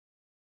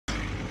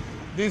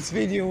This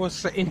video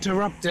was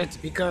interrupted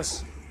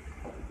because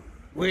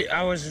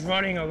I was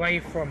running away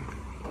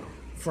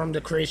from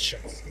the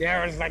Christians.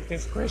 There was like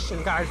this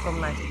Christian guy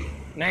from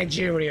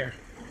Nigeria.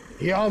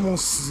 He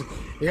almost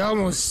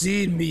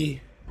seen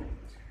me,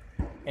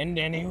 and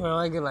then he will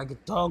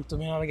like talk to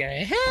me. I'm like,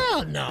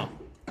 hell no.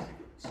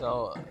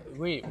 So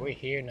we're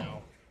here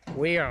now.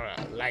 We're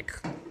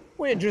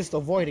just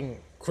avoiding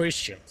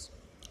Christians.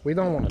 We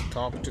don't want to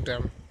talk to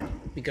them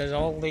because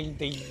all they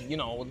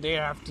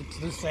have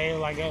to say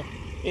like,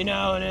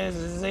 this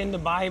is in the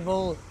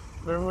Bible.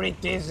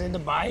 Read this in the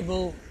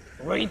Bible.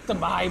 Read the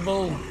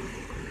Bible.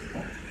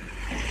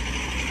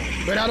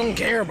 But I don't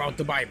care about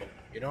the Bible.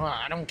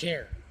 I don't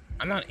care.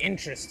 I'm not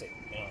interested.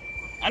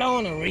 I don't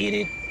want to read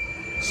it.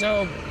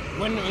 So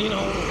when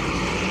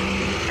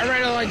I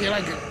rather like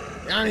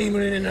I don't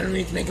even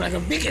need to make like a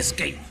big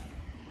escape.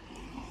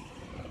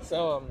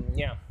 So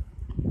yeah.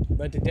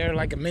 But there are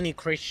like many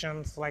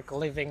Christians like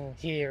living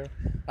here.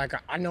 Like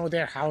I know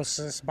their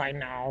houses by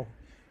now,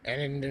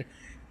 and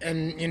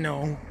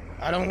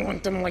I don't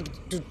want them like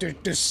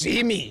to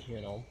see me.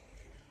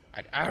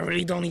 I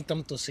really don't need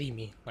them to see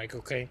me. Like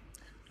okay,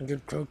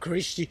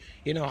 Christian.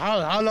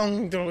 How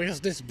long is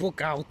this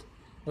book out?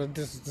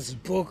 This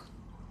book,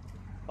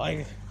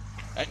 like,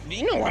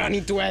 what I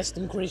need to ask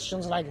them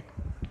Christians like,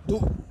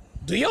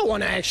 do y'all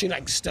want to actually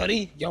like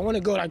study? Y'all want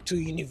to go like to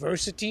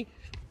university?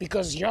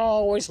 Because y'all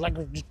always like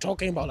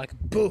talking about like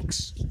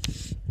books.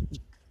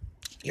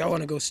 Y'all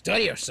want to go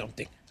study or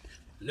something?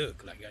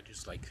 Look, like I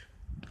just like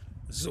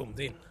zoomed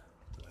in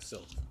to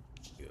myself.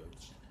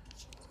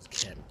 This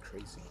camera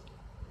crazy.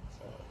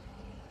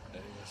 I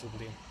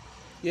zoomed in.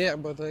 Yeah,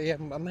 but yeah,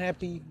 I'm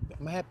happy.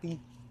 I'm happy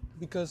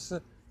because I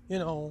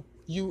don't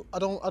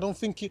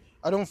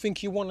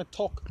think you want to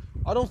talk.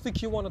 I don't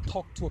think you want to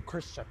talk to a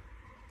Christian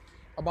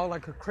about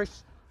like a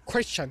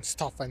Christian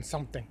stuff and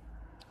something.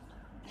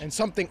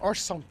 Or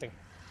something.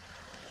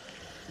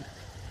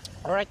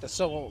 All right,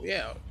 so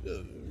yeah,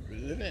 look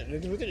at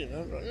it.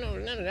 No,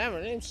 none of them.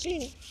 I ain't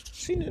seen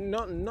it.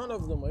 None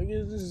of them. I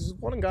guess this is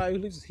one guy who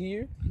lives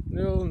here.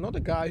 Another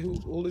guy who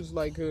lives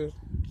like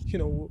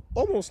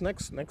almost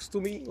next to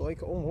me,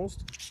 like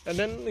almost. And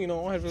then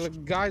I have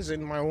like guys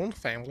in my own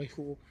family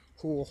who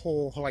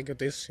like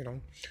this,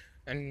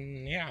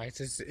 And yeah,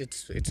 it's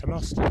a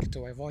must like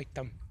to avoid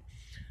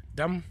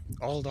them.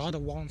 All the other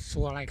ones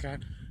who are like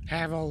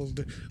have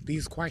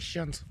these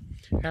questions.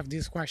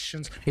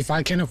 If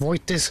I can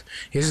avoid this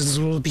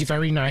will be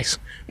very nice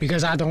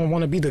because I don't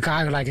want to be the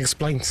guy who like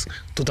explains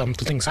to them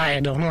to things I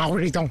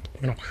already don't.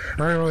 I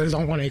really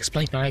don't want to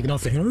explain like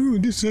nothing. Oh,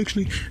 this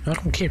actually I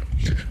don't care.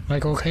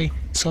 Like okay,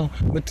 so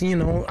but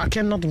I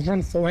cannot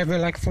run forever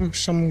like from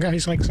some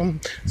guys like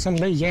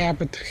someday. Yeah,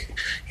 but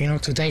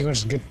today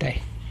was a good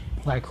day.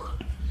 Like.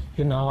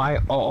 I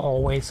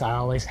always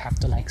have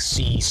to like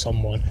see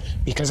someone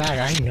because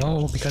I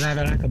know because I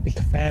have like a big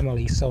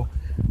family, so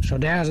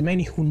there's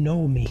many who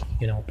know me,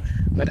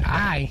 but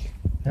I'm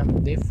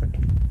different.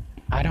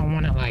 I don't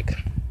want to like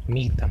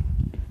meet them.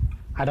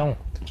 I don't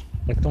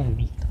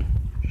meet them.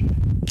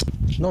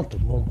 Not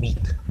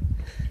meet.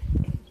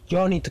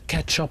 Y'all need to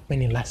catch up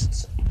many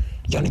lessons.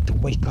 Y'all need to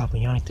wake up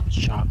and y'all need to be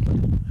sharp.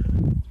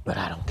 But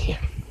I don't care.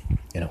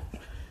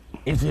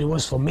 If it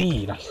was for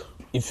me,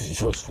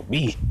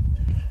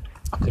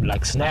 I could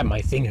like snap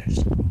my fingers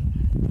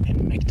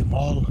and make them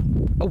all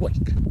awake.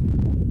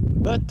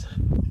 But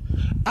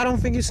I don't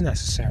think it's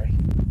necessary.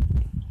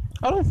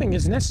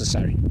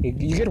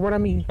 You get what I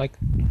mean? Like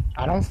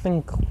I don't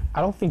think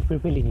we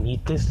really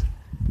need this.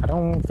 I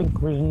don't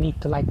think we need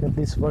to like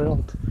this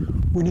world.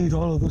 We need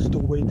all of us to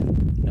wait.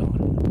 No.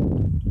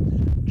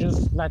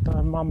 Just let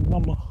my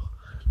mama.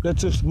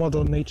 Let's just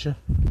Mother Nature.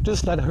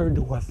 Just let her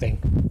do her thing.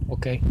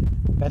 Okay?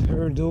 Let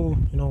her do,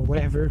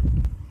 whatever.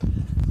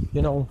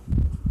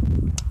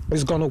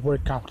 It's gonna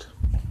work out.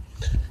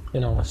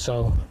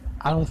 So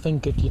I don't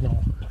think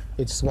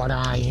it's what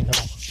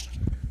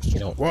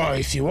well,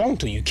 if you want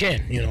to, you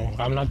can,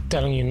 I'm not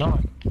telling you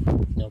not,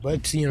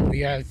 but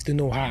you have to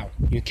know how.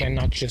 You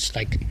cannot just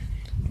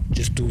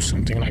do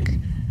something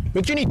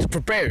but you need to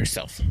prepare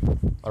yourself,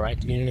 all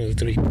right? You need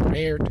to be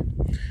prepared,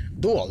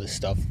 do all this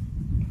stuff,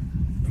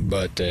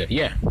 but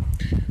yeah,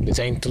 this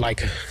ain't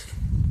like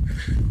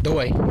the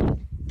way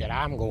that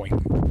I'm going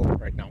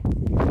right now.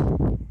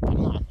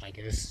 I'm not like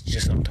it's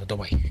just not the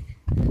way,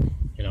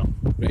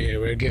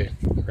 we're good.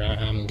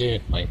 I'm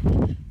good,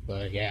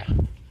 but yeah,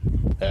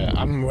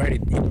 I'm ready.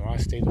 I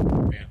stay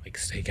prepared. Like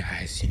say,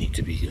 guys, you need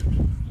to be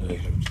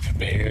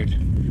prepared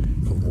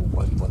for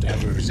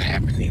whatever is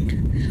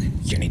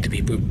happening. You need to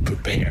be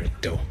prepared,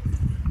 though.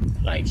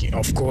 Like,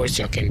 of course,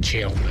 you can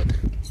chill, but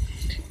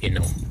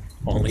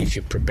only if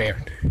you're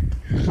prepared.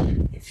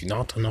 If you're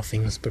not,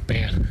 nothing is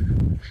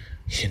prepared.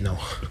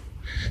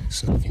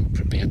 It's nothing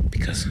prepared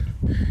because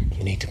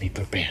you need to be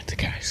prepared,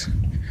 guys.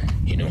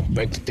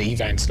 But the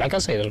events, like I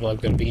said,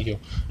 like the video,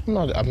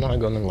 I'm not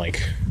gonna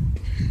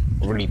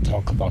really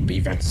talk about the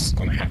events that's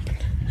gonna happen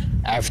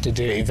after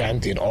the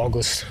event in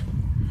August.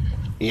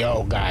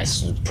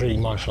 Guys, pretty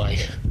much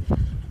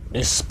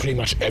it's pretty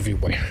much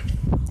everywhere.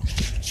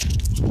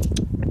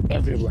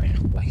 everywhere.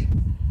 Like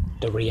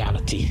the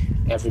reality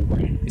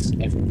everywhere. It's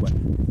everywhere.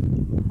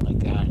 Like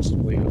guys,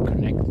 we're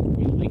connected.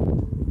 We're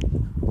linked.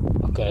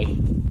 Okay.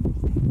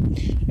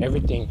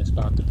 Everything is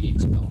about to be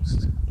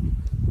exposed.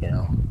 You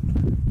know,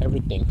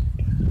 everything.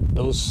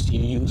 Those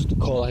you used to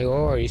call like,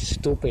 oh, he's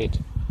stupid.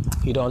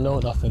 You don't know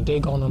nothing. They're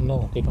gonna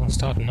know. They're gonna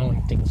start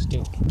knowing things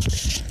too.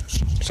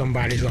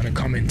 Somebody's gonna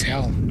come and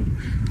tell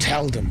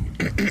them.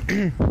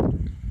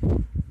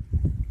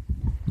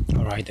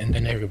 All right, and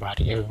then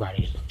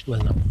everybody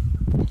will know.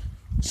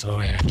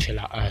 So chill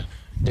out.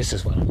 This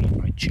is what I mean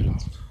by chill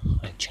out.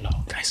 Like, chill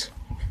out, guys.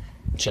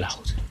 Chill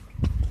out.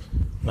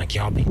 Like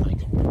y'all be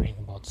like worrying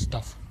about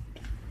stuff.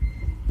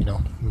 You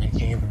know,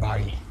 making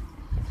everybody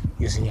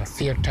using your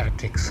fear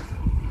tactics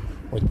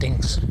with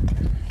things.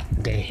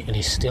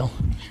 They still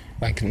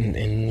like,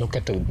 and look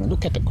at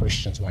the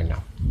Christians right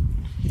now.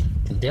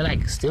 They're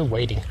like still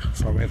waiting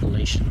for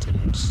revelations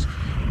and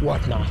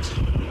whatnot,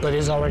 but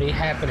it's already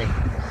happening.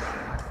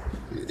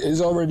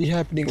 It's already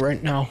happening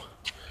right now,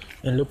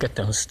 and look at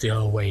them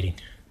still waiting.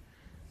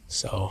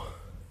 So,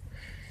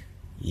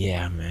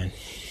 yeah, man,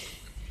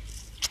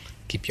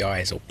 keep your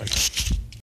eyes open.